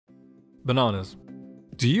Bananas.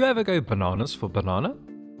 Do you ever go bananas for banana?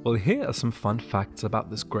 Well, here are some fun facts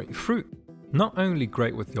about this great fruit. Not only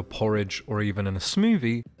great with your porridge or even in a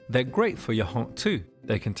smoothie, they're great for your heart too.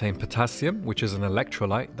 They contain potassium, which is an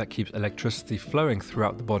electrolyte that keeps electricity flowing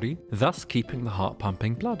throughout the body, thus keeping the heart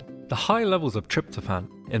pumping blood. The high levels of tryptophan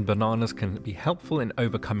in bananas can be helpful in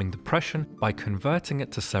overcoming depression by converting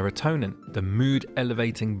it to serotonin, the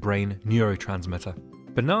mood-elevating brain neurotransmitter.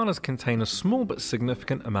 Bananas contain a small but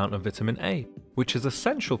significant amount of vitamin A, which is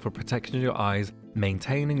essential for protecting your eyes,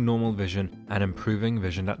 maintaining normal vision, and improving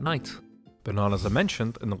vision at night. Bananas are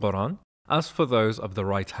mentioned in the Quran as for those of the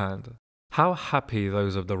right hand. How happy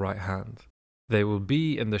those of the right hand! They will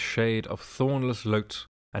be in the shade of thornless lot,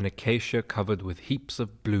 an acacia covered with heaps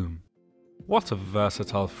of bloom. What a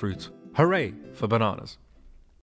versatile fruit! Hooray for bananas!